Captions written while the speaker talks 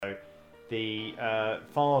the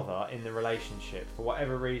father in the relationship, for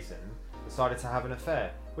whatever reason, decided to have an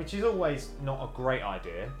affair, which is always not a great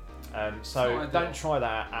idea. So don't try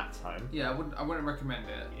that at home. Yeah, I wouldn't recommend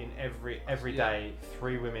it. In every day,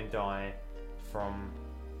 3 women die from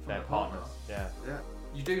their partners. Yeah.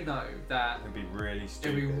 You do know that it'd be really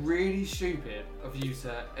stupid. It'd be really stupid of you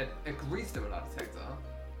to agree to do a lie detector,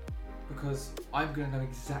 because I'm going to know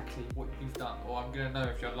exactly what you've done, or I'm going to know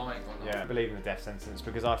if you're lying or not. Yeah, I believe in the death sentence,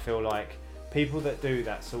 because I feel like people that do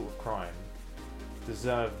that sort of crime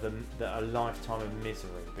deserve a lifetime of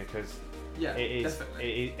misery, because it is.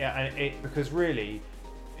 Definitely. Because really,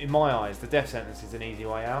 in my eyes, the death sentence is an easy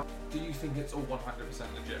way out. Do you think it's all 100%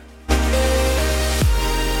 legit?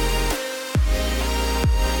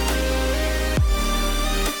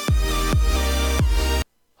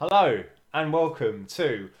 Hello and welcome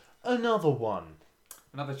to another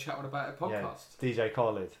Chat What About It podcast. Yeah, DJ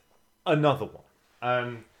Khaled. Another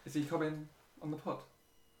one. Is he coming on the pod?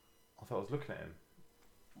 I thought I was looking at him.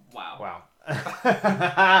 Wow.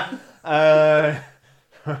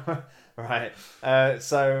 Right.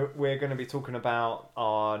 So we're going to be talking about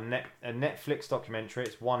a Netflix documentary.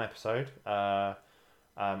 It's 1 episode.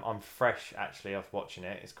 I'm fresh actually off watching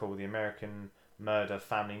it. It's called The American Murder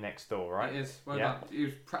Family Next Door, right? It is. Well done. You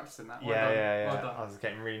was practicing that. Well done. I was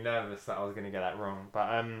getting really nervous that I was going to get that wrong.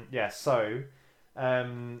 But so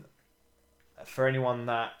for anyone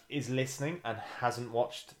that is listening and hasn't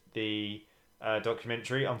watched the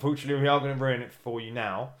documentary, unfortunately we are going to ruin it for you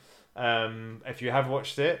now. If you have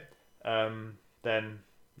watched it, then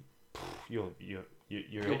you're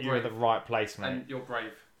at the right place, mate. And you're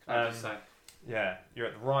brave, can I just say. Yeah, you're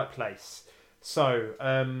at the right place. So,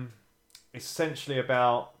 it's essentially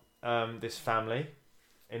about this family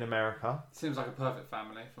in America. Seems like a perfect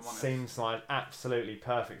family, if I'm honest. Seems like an absolutely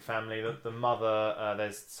perfect family. The mother,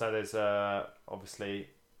 there's obviously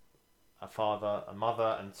a father, a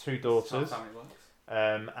mother, and 2 daughters. That's how family works.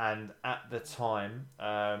 And at the time,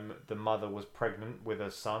 the mother was pregnant with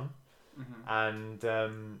a son, and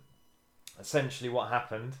essentially what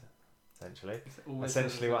happened.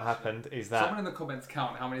 Essentially, what happened is that someone in the comments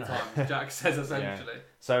count how many times Jack says essentially. Yeah.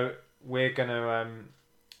 So we're gonna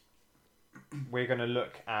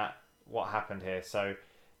look at what happened here. So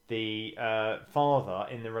the father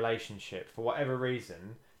in the relationship, for whatever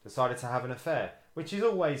reason, decided to have an affair, which is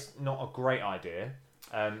always not a great idea.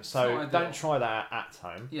 So don't try that at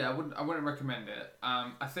home. Yeah, I wouldn't recommend it.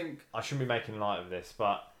 I think I shouldn't be making light of this,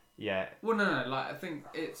 but yeah. Well, no. Like, I think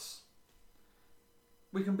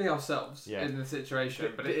we can be ourselves in the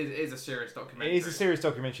situation, but it is a serious documentary. It is a serious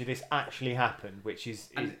documentary. This actually happened, which is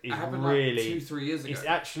happened really like 2-3 years ago. It's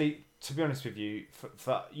actually, to be honest with you,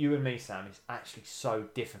 for you and me, Sam, it's actually so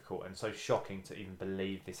difficult and so shocking to even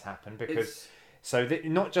believe this happened, because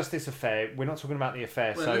not just this affair. We're not talking about the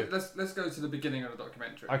affair. Well, let's go to the beginning of the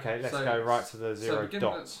documentary. Okay, let's go right to the zero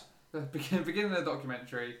dots. The beginning of the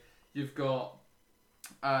documentary, you've got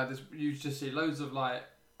you just see loads of like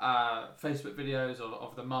Facebook videos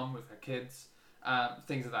of the mum with her kids,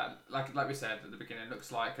 things like that. Like we said at the beginning, it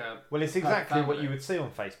looks like a. Well, it's exactly what you would see on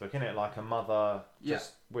Facebook, isn't it? Like a mother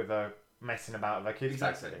just with a messing about with her kids.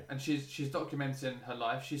 Exactly, basically. And she's documenting her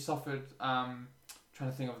life. She suffered. Trying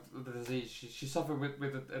to think of the disease. She suffered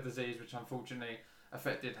with a disease which unfortunately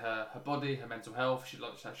affected her body, her mental health. She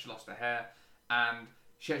lost her hair, and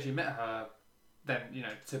she actually met her then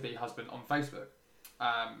to be husband on Facebook,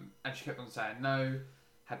 and she kept on saying no.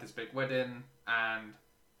 Had this big wedding, and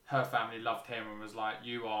her family loved him and was like,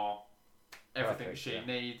 "You are everything she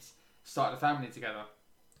needs." Started a family together,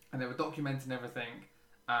 and they were documenting everything.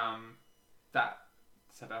 I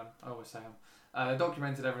always say they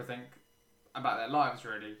documented everything about their lives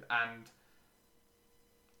really, and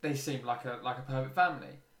they seemed like a perfect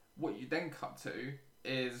family. What you then cut to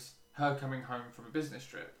is her coming home from a business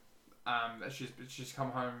trip. That she's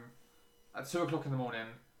come home at 2:00 in the morning.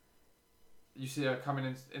 You see her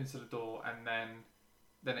coming into the door, and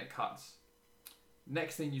then it cuts.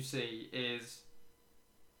 Next thing you see is,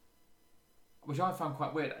 which I found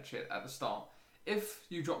quite weird actually at the start. If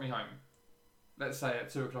you drop me home, let's say at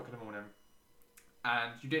 2:00 in the morning,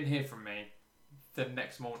 and you didn't hear from me the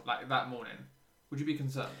next morning, like that morning, would you be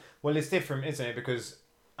concerned? Well, it's different, isn't it? Because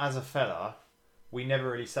as a fella, we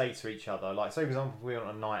never really say to each other, like, say for example, if we're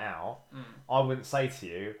on a night out, I wouldn't say to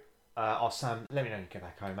you, "Oh Sam, let me know when you get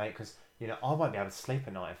back home, mate," because I won't be able to sleep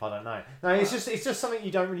at night if I don't know. No, it's just something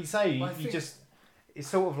you don't really say. It's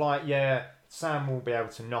sort of like, yeah, Sam will be able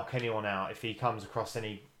to knock anyone out if he comes across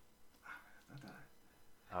any. I don't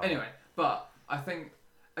know. Anyway, but I think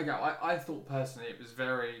again, I thought personally it was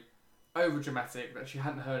very over dramatic that she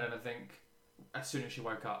hadn't heard anything as soon as she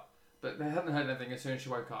woke up. but they hadn't heard anything as soon as she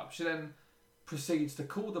woke up. She then proceeds to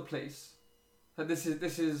call the police. So this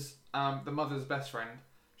is the mother's best friend.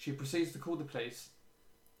 She proceeds to call the police.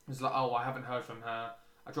 It's like, oh, I haven't heard from her.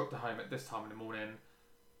 I dropped her home at this time in the morning.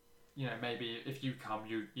 You know, maybe if you come,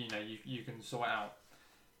 you can sort it out.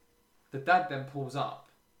 The dad then pulls up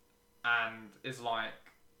and is like,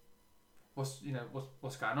 what's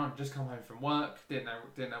going on? Just come home from work. Didn't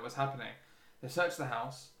know what's happening. They search the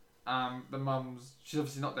house. The mum's, she's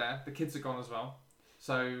obviously not there. The kids are gone as well.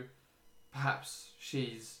 So perhaps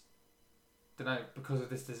she's, don't know, because of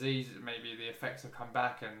this disease, maybe the effects have come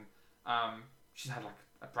back and she's had like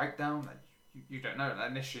a breakdown. Like, you don't know.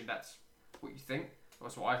 Initially, that's what you think.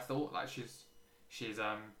 That's what I thought. Like she's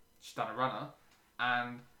done a runner,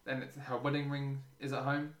 and then her wedding ring is at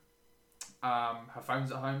home. Her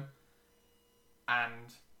phone's at home,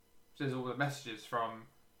 and there's all the messages from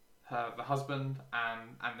the husband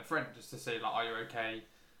and the friend just to say like, are you okay?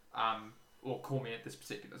 Or call me at this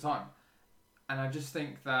particular time. And I just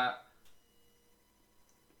think that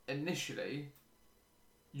initially,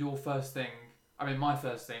 your first thing, I mean, my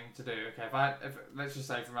first thing to do, okay, if let's just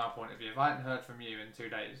say from our point of view, if I hadn't heard from you in 2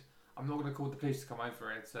 days, I'm not going to call the police to come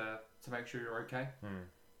over here to make sure you're okay.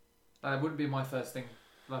 That wouldn't be my first thing,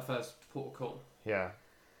 my first port of call. Yeah.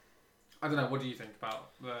 I don't know, what do you think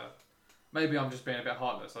about maybe I'm just being a bit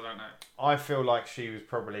heartless, I don't know. I feel like she was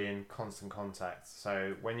probably in constant contact.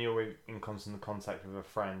 So when you're in constant contact with a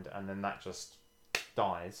friend and then that just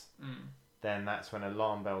dies, then that's when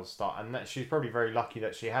alarm bells start. And she's probably very lucky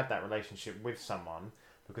that she had that relationship with someone,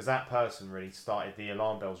 because that person really started the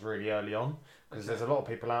alarm bells really early on. Because there's a lot of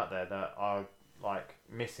people out there that are like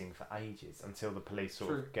missing for ages until the police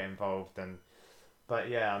sort of get involved. But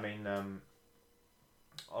yeah, I mean,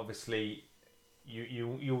 obviously,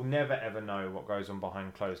 you'll never ever know what goes on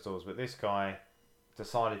behind closed doors. But this guy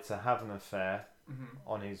decided to have an affair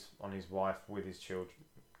on his wife with his children,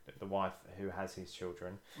 the wife who has his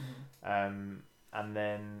children, and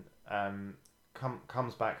then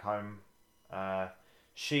comes back home.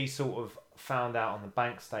 She sort of found out on the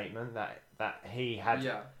bank statement that he had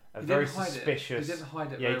a very suspicious. He didn't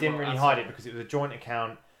hide it. Yeah, he didn't really hide it because it was a joint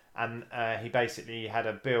account, and he basically had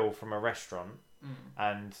a bill from a restaurant,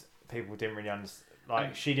 and people didn't really understand.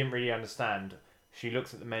 Like, she didn't really understand. She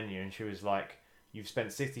looked at the menu and she was like, "You've spent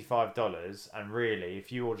 $65, and really,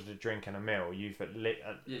 if you ordered a drink and a meal, you've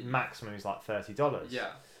maximum is like $30."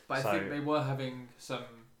 Yeah, but I think they were having some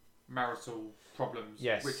marital problems.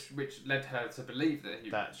 Yes, which led her to believe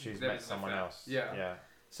that she's met someone else. Yeah.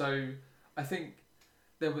 So I think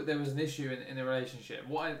there was an issue in the relationship.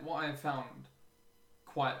 What I found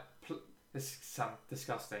quite this sounds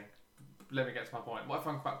disgusting. Let me get to my point. What I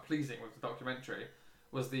found quite pleasing with the documentary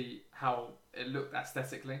was how it looked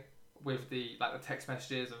aesthetically, with the text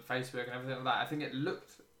messages and Facebook and everything like that. I think it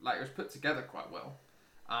looked like it was put together quite well.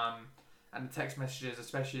 And the text messages,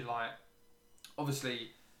 especially like,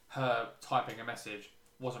 obviously her typing a message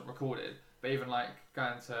wasn't recorded, but even like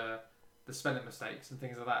going to the spelling mistakes and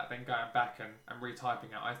things like that, then going back and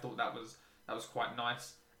retyping it, I thought that was quite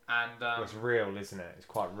nice. And it's real, isn't it? It's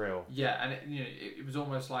quite real. Yeah, and it was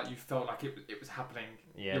almost like you felt like it was happening.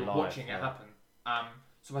 Yeah, you were watching it happen.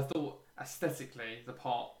 So I thought aesthetically the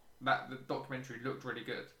documentary looked really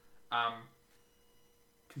good.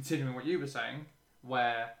 Continuing what you were saying,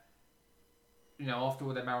 where after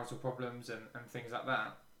all their marital problems and things like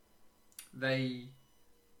that, they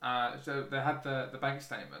so they had the bank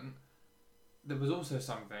statement. There was also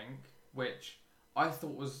something which I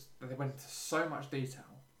thought was that they went into so much detail,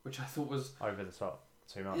 which I thought was over the top,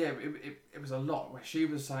 too much. Yeah, it was a lot, where she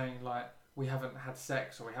was saying like, we haven't had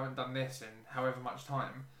sex or we haven't done this in however much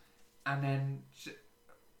time, and then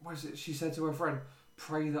she said to her friend,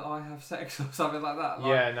 "Pray that I have sex," or something like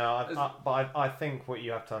that. But I think what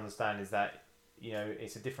you have to understand is that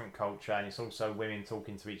it's a different culture, and it's also women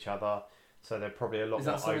talking to each other, so they're probably a lot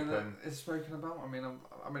more open. Is that something that is spoken about? I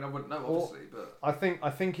mean, I wouldn't know, obviously, but I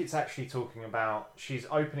think it's actually talking about, she's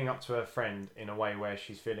opening up to her friend in a way where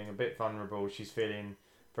she's feeling a bit vulnerable. She's feeling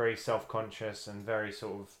very self-conscious and very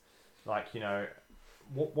sort of like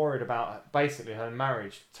worried about basically her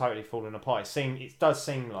marriage totally falling apart. It does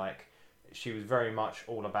seem like she was very much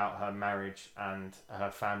all about her marriage and her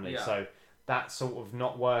family. Yeah. So that sort of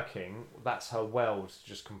not working, that's her world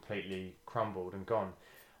just completely crumbled and gone.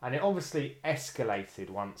 And it obviously escalated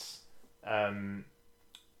once, I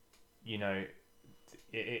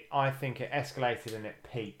think it escalated and it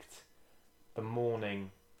peaked the morning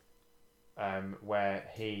where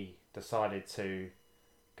he decided to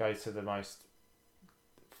go to the most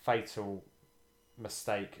fatal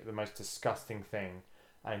mistake, the most disgusting thing,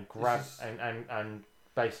 and grab and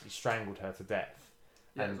basically strangled her to death.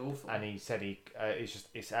 Yeah, it's awful. And he said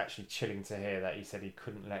it's actually chilling to hear that he said he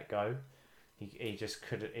couldn't let go. He just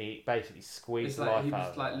couldn't. He basically squeezed it's like life he out was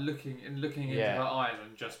of like her. looking into her eyes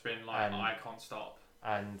and just been like, I can't stop.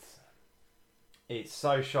 And it's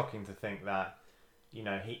so shocking to think that, you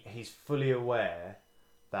know, he's fully aware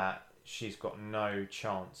that she's got no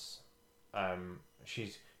chance.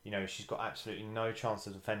 She's got absolutely no chance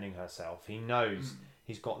of defending herself. He knows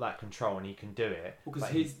he's got that control and he can do it,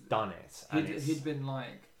 but he's done it. He'd been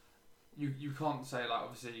like, you can't say, like,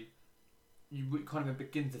 obviously, you can't even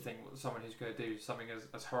begin to think what someone who's going to do something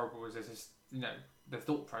as horrible as this is, you know, the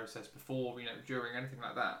thought process before, you know, during, anything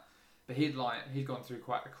like that. But he'd gone through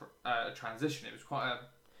quite a transition. It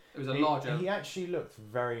was a larger. He actually looked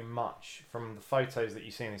very much, from the photos that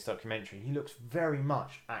you see in this documentary, he looks very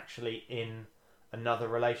much actually in another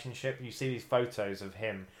relationship. You see these photos of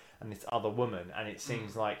him and this other woman, and it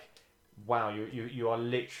seems like, wow, you are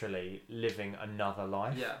literally living another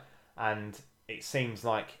life. Yeah. And it seems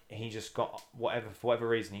like he just got for whatever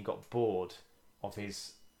reason, he got bored of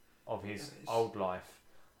his old life,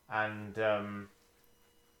 and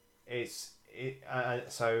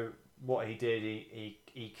so what he did,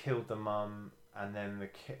 he killed the mum, and then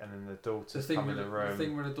the daughters come in the room. The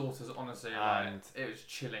thing with the daughters, honestly, it was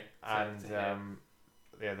chilling.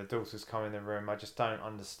 The daughters come in the room. I just don't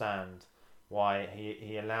understand why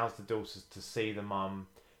he allows the daughters to see the mum.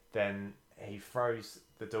 Then he throws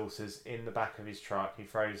the daughters in the back of his truck. He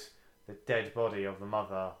throws the dead body of the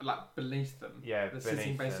mother, like, beneath them. Yeah, they're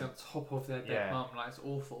sitting basically on top of their dead mum. Like, it's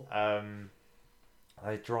awful.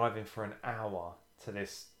 They're driving for an hour to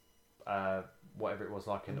this, whatever it was,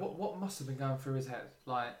 like what must have been going through his head?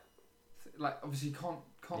 Like obviously you can't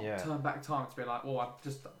turn back time to be like, well, I've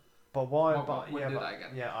just. But why? Do that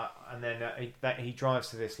again. Yeah, and then he drives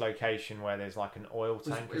to this location where there's like an oil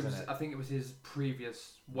tank. I think it was his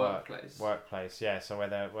previous workplace. Workplace, yeah. So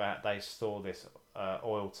where they store this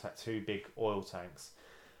two big oil tanks,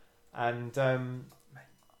 and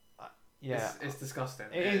yeah, it's disgusting.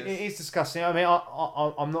 It is disgusting. I mean,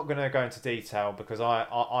 I'm not going to go into detail because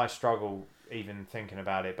I struggle even thinking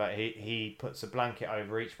about it. But he puts a blanket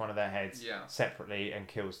over each one of their heads separately and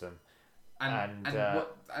kills them. And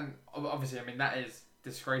obviously, I mean, that is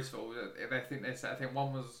disgraceful. I think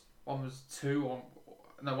one was 2, or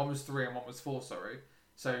no, one was 3 and one was 4. Sorry.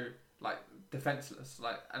 So, like, defenseless.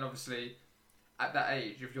 Like, and obviously, at that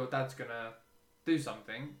age, if your dad's gonna do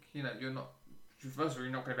something, you know, you're not. First of all,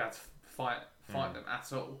 you're not going to be able to fight them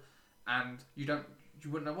at all, and you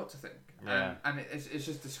wouldn't know what to think. Yeah. And it's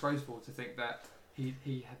just disgraceful to think that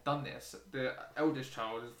he had done this. The eldest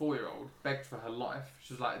child, the 4-year-old, begged for her life.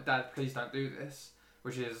 She was like, "Dad, please don't do this,"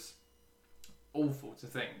 which is awful to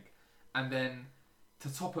think. And then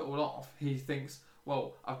to top it all off, he thinks,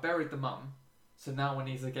 "Well, I've buried the mum, so now I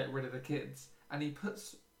need to get rid of the kids," and he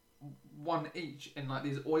puts one each in like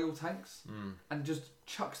these oil tanks and just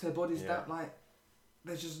chucks their bodies down. Like,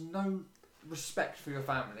 there's just no respect for your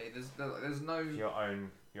family. There's no your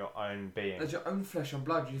own being. There's your own flesh and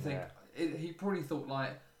blood. You think he probably thought,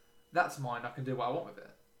 like, that's mine. I can do what I want with it.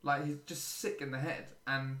 Like, he's just sick in the head.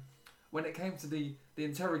 And when it came to the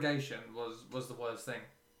interrogation, was the worst thing.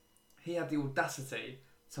 He had the audacity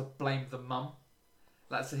to blame the mum.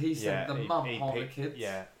 Like, so he said the mum harmed the kids.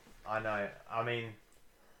 Yeah, I know. I mean,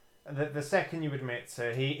 the second you admit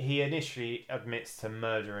to, he initially admits to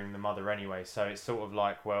murdering the mother anyway. So it's sort of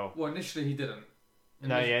like, well, initially he didn't.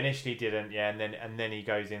 Initially didn't. Yeah, and then he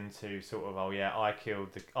goes into sort of, I killed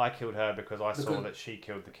her because I saw that she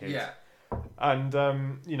killed the kids. Yeah.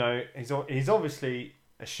 And you know, he's obviously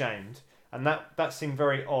ashamed, and that seemed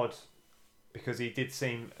very odd, because he did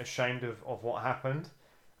seem ashamed of what happened,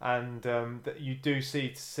 and that you do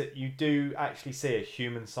actually see a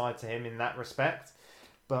human side to him in that respect.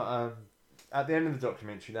 But at the end of the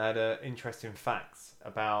documentary, they had interesting facts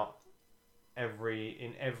about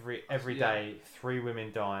every day 3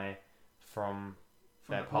 women die from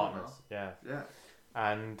their partners. Yeah.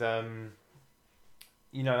 And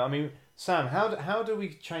you know, I mean, Sam, how do we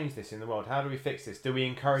change this in the world? How do we fix this? Do we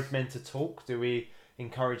encourage men to talk? Do we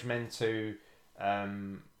encourage men to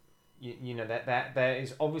you know, that there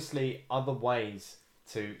is obviously other ways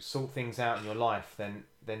to sort things out in your life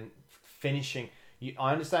than finishing.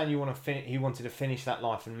 I understand you want to he wanted to finish that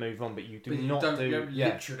life and move on, but you do not do.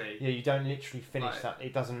 Literally. Yeah, you don't literally finish that.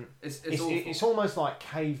 It doesn't. It's almost like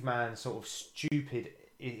caveman sort of stupid.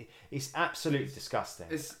 It's absolutely disgusting.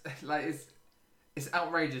 It's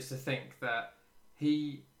outrageous to think that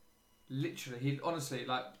he honestly,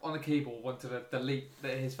 like, on the keyboard wanted to delete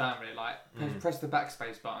his family, like, press the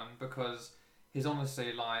backspace button, because he's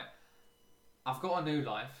honestly like, I've got a new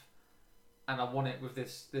life and I want it with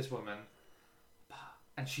this woman, but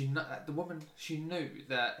and the woman, she knew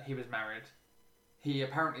that he was married. He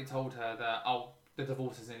apparently told her that, the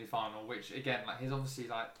divorce is nearly final, which again, like, he's obviously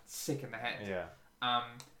like sick in the head. Yeah.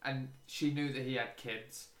 And she knew that he had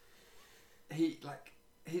kids. He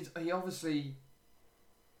obviously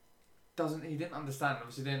he didn't understand.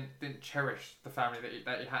 Obviously, didn't cherish the family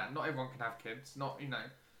that he had. Not everyone can have kids. Not, you know.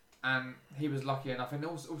 And he was lucky enough, and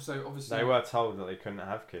also obviously they were told that they couldn't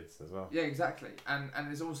have kids as well. Yeah, exactly. And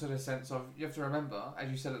there's also the sense of, you have to remember,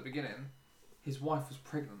 as you said at the beginning, his wife was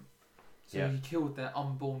pregnant, so he killed their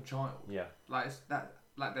unborn child. Yeah. Like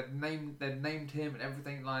they'd named him and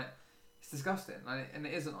everything. Like, it's disgusting. Like, and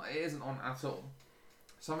it isn't on at all.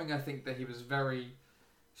 Something I think that he was very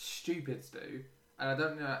stupid to do, and I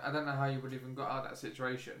don't know how you would even got out of that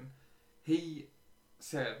situation. He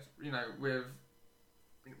said, you know,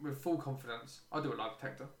 with full confidence, I'll do a lie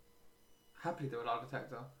detector. Happily do a lie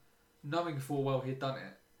detector, knowing full well he'd done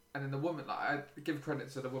it. And then the woman, like, I give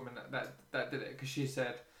credit to the woman that did it, because she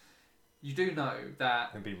said, you do know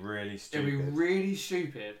that it'd be really stupid. It'd be really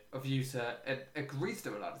stupid of you to agree to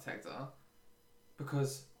do a lie detector,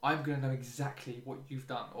 because I'm going to know exactly what you've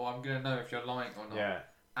done, or I'm going to know if you're lying or not. Yeah.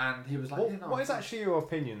 And he was like, what is actually your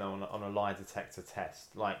opinion though on a lie detector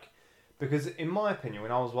test? Like, because in my opinion,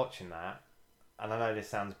 when I was watching that, and I know this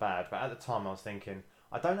sounds bad, but at the time I was thinking,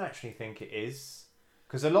 I don't actually think it is,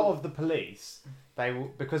 because a lot of the police, they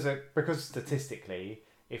will, because statistically,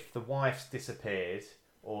 if the wife's disappeared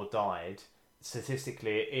or died,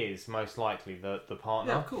 statistically it is most likely the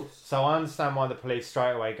partner. Yeah, of course. So I understand why the police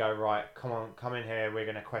straight away go, right, come in here, we're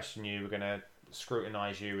going to question you, we're going to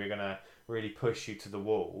scrutinise you, we're going to really push you to the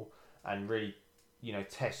wall and really, you know,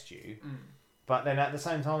 test you. But then at the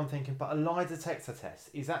same time I'm thinking, but a lie detector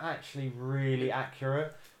test, is that actually really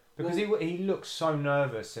accurate? Because he looks so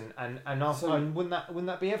nervous and wouldn't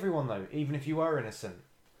that be everyone though, even if you were innocent?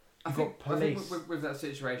 I think with that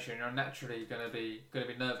situation, you're naturally going to be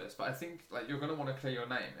nervous. But I think, like, you're going to want to clear your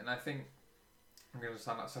name, and I think I'm going to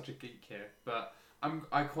sound like such a geek here, but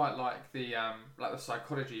I quite like the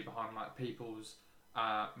psychology behind, like, people's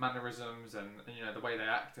mannerisms and you know, the way they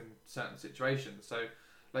act in certain situations. So,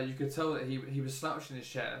 like, you could tell that he was slouched in his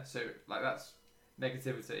chair, so, like, that's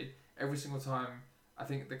negativity. Every single time, I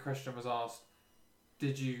think the question was asked,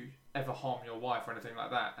 did you ever harm your wife or anything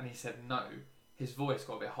like that? And he said no. His voice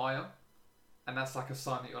got a bit higher, and that's like a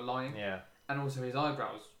sign that you're lying. Yeah. And also his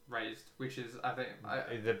eyebrows raised, which is, I think,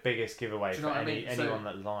 the biggest giveaway for anyone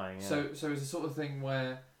that's lying. Yeah. So it's the sort of thing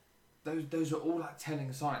where those were all like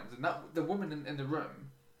telling signs, and that the woman in the room,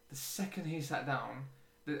 the second he sat down,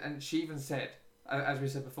 and she even said, as we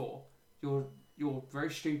said before, you're very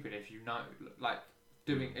stupid if you know, like,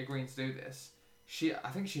 agreeing to do this. I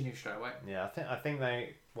think she knew straight away. Yeah, I think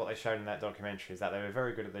what they showed in that documentary is that they were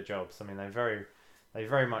very good at their jobs. I mean, they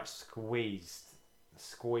very much squeezed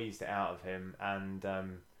it out of him, and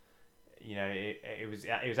you know,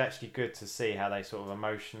 it was actually good to see how they sort of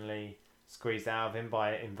emotionally squeezed out of him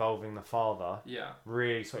by involving the father. Yeah.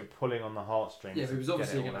 Really sort of pulling on the heartstrings. Yeah, he was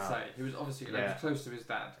obviously going to say. He was obviously he was close to his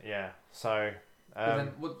dad. Yeah. So. But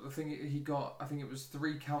then what the thing he got? I think it was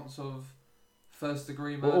 3 counts of first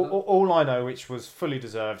degree murder. All I know, which was fully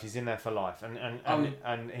deserved, he's in there for life,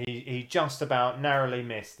 and he just about narrowly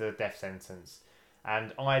missed the death sentence.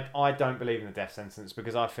 And I don't believe in the death sentence,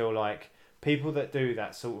 because I feel like people that do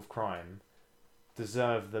that sort of crime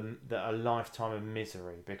deserve a lifetime of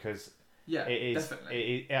misery, because it is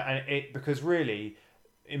definitely. Because really,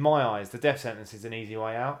 in my eyes, the death sentence is an easy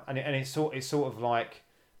way out, and it's sort of like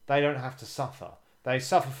they don't have to suffer. They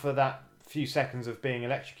suffer for that few seconds of being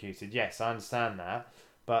electrocuted. Yes, I understand that,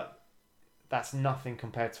 but that's nothing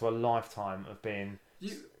compared to a lifetime of being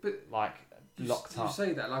locked up. You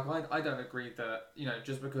say that, like, I don't agree that, you know,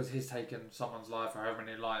 just because he's taken someone's life or however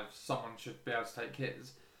many lives, someone should be able to take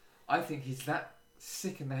his. I think he's that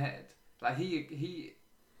sick in the head. Like, he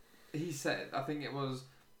said, I think it was,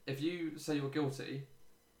 if you say you're guilty,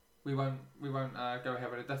 we won't go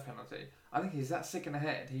ahead with a death penalty. I think he's that sick in the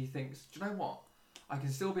head. He thinks, do you know what? I can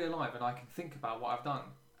still be alive and I can think about what I've done,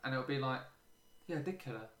 and it'll be like, yeah, I did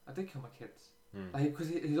kill her. I did kill my kids. Like, because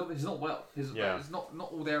he's not well. He's not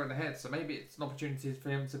all there in the head. So maybe it's an opportunity for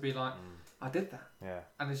him to be like, I did that. Yeah.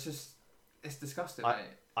 And it's disgusting, mate.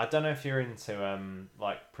 I don't know if you're into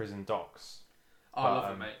like prison docs. Oh, I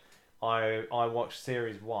love it, mate. I watched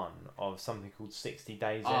series 1 of something called 60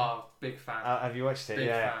 Days In. Oh, big fan. Have you watched it? Big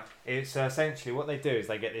fan. It's essentially what they do is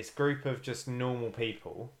they get this group of just normal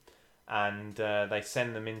people, and they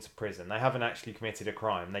send them into prison. They haven't actually committed a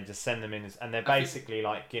crime. They just send them in, and they're basically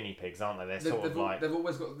like guinea pigs, aren't they?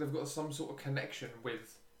 They've got some sort of connection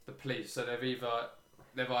with the police. So they've either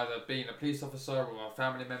they've either been a police officer or a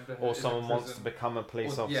family member, or someone wants to become a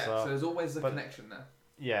police officer. Yeah, so there's always a connection there.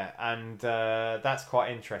 Yeah, and that's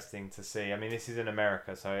quite interesting to see. I mean, this is in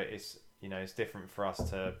America, so it's it's different for us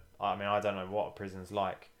to. I mean, I don't know what a prison's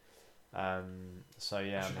like. So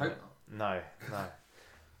yeah, I should hope not. No,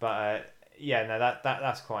 but yeah, no,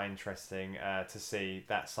 that's quite interesting to see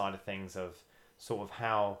that side of things of sort of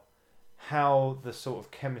how the sort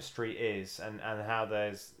of chemistry is and how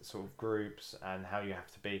there's sort of groups and how you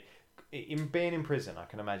have to be in being in prison. I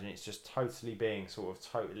can imagine it's just totally being sort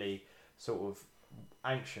of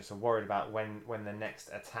anxious or worried about when the next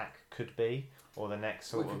attack could be or the next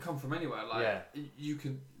sort of. It could come from anywhere. You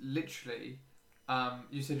could literally.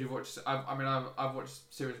 You said you've watched. I've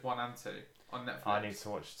watched series 1 and 2 on Netflix. I need to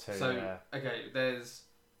watch 2. So yeah. Okay, there's.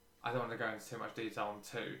 I don't want to go into too much detail on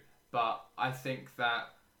 2, but I think that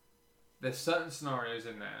there's certain scenarios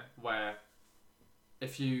in there where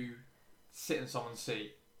if you sit in someone's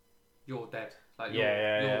seat, you're dead. Like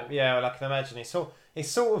yeah. Well, I can imagine it's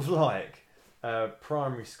sort of like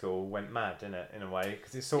primary school went mad, isn't it, in a way?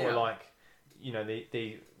 Because it's sort of like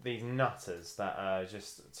these nutters that are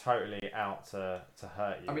just totally out to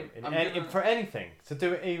hurt you. I mean, for anything to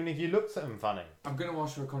do it, even if you looked at them funny. I'm going to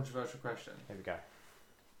ask you a controversial question. Here we go.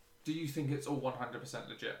 Do you think it's all 100%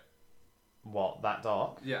 legit? What, that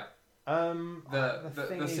dark? Yeah.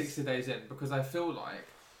 The 60 days in, because I feel like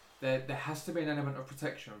there has to be an element of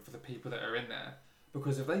protection for the people that are in there,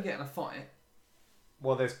 because if they get in a fight.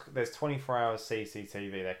 Well, there's 24 hours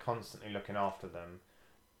CCTV. They're constantly looking after them.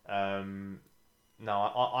 No,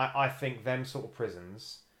 I think them sort of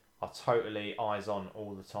prisons are totally eyes on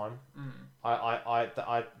all the time.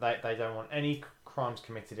 They don't want any crimes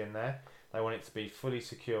committed in there. They want it to be fully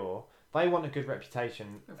secure. They want a good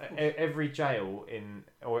reputation. Every jail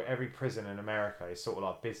or every prison in America is sort of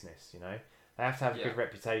like business. They have to have a good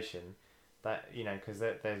reputation. That because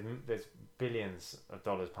there's billions of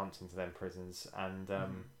dollars pumped into them prisons, and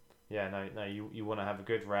you want to have a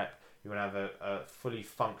good rep. You want to have a fully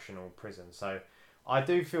functional prison. So I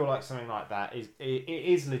do feel like something like that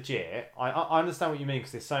is legit. I understand what you mean,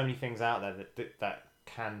 because there's so many things out there that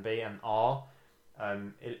can be and are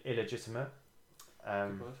illegitimate.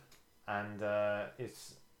 And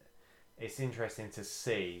it's interesting to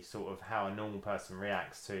see sort of how a normal person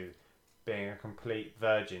reacts to being a complete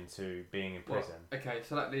virgin to being in prison. Okay,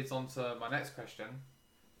 so that leads on to my next question.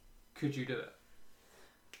 Could you do it?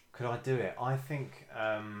 Could I do it? I think.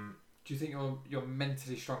 Do you think you're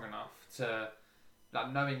mentally strong enough to,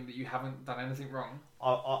 like, knowing that you haven't done anything wrong?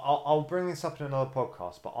 I'll bring this up in another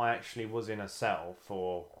podcast, but I actually was in a cell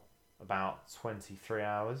for about 23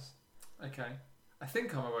 hours. Okay. I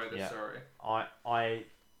think I'm aware of this story. I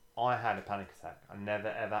had a panic attack. I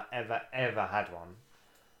never, ever had one.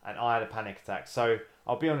 And I had a panic attack. So,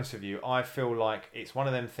 I'll be honest with you, I feel like it's one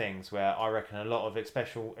of them things where I reckon a lot of,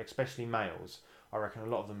 especially males, I reckon a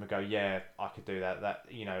lot of them would go, yeah, I could do that. That,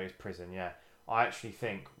 is prison, yeah. I actually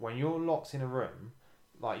think when you're locked in a room,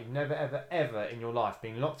 like you've never, ever in your life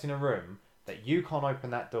been locked in a room that you can't open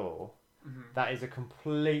that door, that is a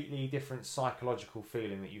completely different psychological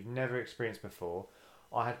feeling that you've never experienced before.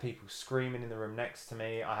 I had people screaming in the room next to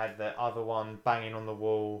me. I had the other one banging on the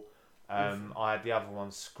wall. I had the other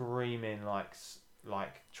one screaming like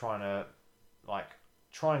trying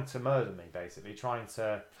to murder me, basically trying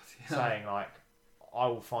to saying like, I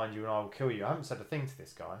will find you and I will kill you. I haven't said a thing to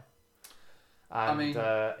this guy. And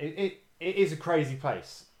it is a crazy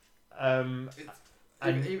place. Even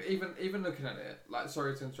looking at it, like,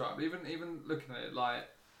 sorry to interrupt, but even looking at it, like,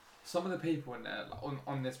 some of the people in there, like,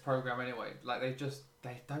 on this program anyway, like, they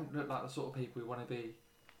don't look like the sort of people we want to be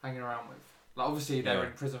hanging around with. Like, obviously they're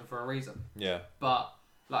in prison for a reason. Yeah. But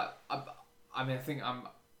like, I think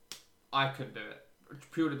I couldn't do it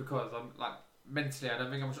purely because I'm like mentally I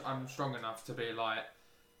don't think I'm strong enough to be like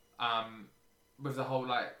with the whole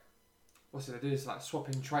like. What's it they do? Is like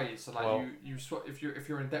swapping trays. So like you swap if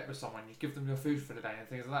you're in debt with someone, you give them your food for the day and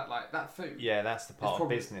things like that. Like that food. Yeah, that's the part of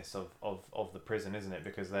business of the prison, isn't it?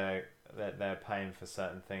 Because they're paying for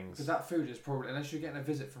certain things. Because that food is probably, unless you're getting a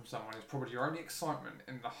visit from someone, it's probably your only excitement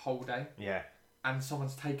in the whole day. Yeah. And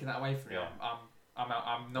someone's taking that away from you. I'm out.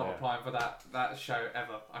 I'm not applying for that show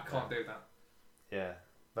ever. I can't do that. Yeah,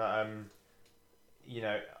 but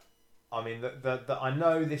I mean, I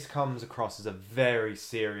know this comes across as a very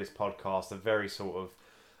serious podcast, a very sort of.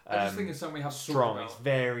 I just think it's something we have strong. It's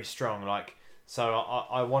very strong. Like, so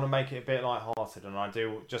I want to make it a bit light-hearted, and I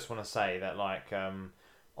do just want to say that, like,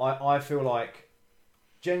 I feel like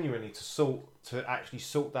genuinely to actually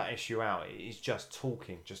sort that issue out is just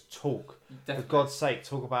talking. Just talk. Definitely. For God's sake,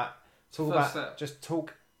 talk about step. just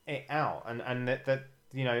talk it out, and that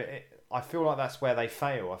I feel like that's where they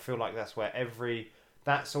fail. I feel like that's where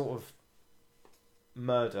that sort of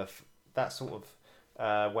murder, that sort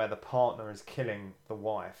of where the partner is killing the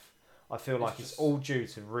wife. I feel like it's all due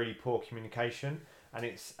to really poor communication, and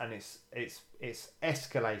it's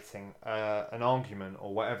escalating an argument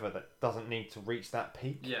or whatever that doesn't need to reach that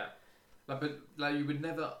peak. Yeah, but you would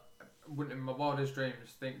never, wouldn't in my wildest dreams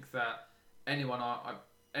think that anyone I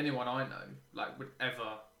know would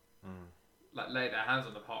ever lay their hands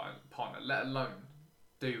on the partner, let alone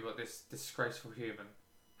do what this disgraceful human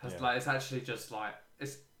has. Yeah. It's actually just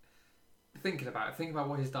it's thinking about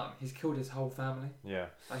what he's done. He's killed his whole family. Yeah,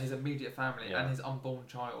 his immediate family and his unborn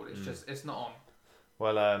child. It's just, it's not on.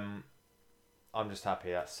 Well, I'm just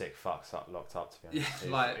happy that sick fuck's locked up, to be honest.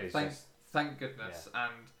 Yeah, thank goodness. Yeah.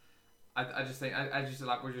 And I just think, I just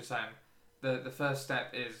like what you're saying, the first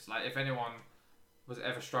step is, if anyone was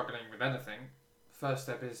ever struggling with anything, first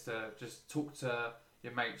step is to just talk to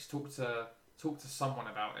your mates, talk to someone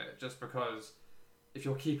about it, just because if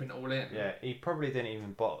you're keeping it all in. Yeah, he probably didn't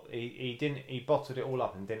even he bottled it all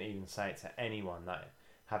up and didn't even say it to anyone that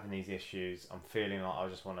having these issues. I'm feeling like I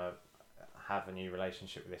just want to have a new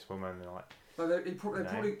relationship with this woman, But they probably could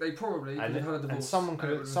have had a divorce. And someone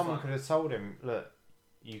could have told him, look,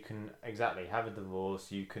 you can have a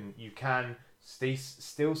divorce. You can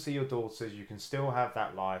still see your daughters. You can still have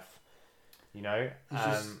that life. He's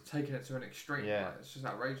just taking it to an extreme. Yeah, it's just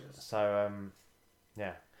outrageous. So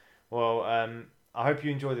yeah. Well, I hope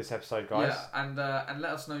you enjoyed this episode, guys. Yeah, and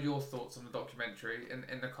let us know your thoughts on the documentary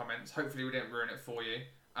in the comments. Hopefully, we didn't ruin it for you.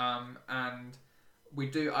 And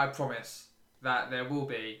I promise that there will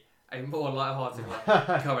be a more light-hearted one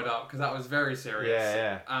coming up, because that was very serious.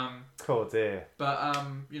 Yeah. Cool, dear. But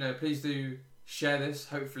please do share this.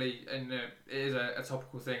 Hopefully, and it is a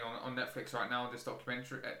topical thing on Netflix right now. This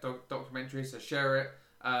documentary. So share it.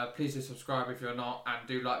 Please do subscribe if you're not, and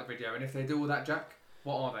do like the video. And if they do all that, Jack,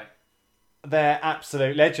 what are they? They're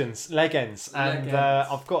absolute legends, and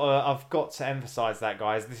I've got to emphasise that,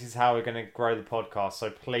 guys. This is how we're going to grow the podcast.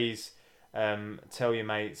 So please. Tell your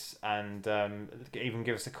mates, and even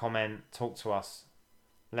give us a comment, talk to us,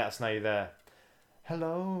 let us know you're there.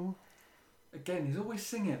 Hello. Again, he's always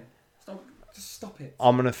singing. Just stop it.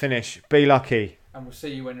 I'm going to finish. Be lucky. And we'll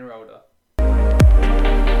see you when you're older.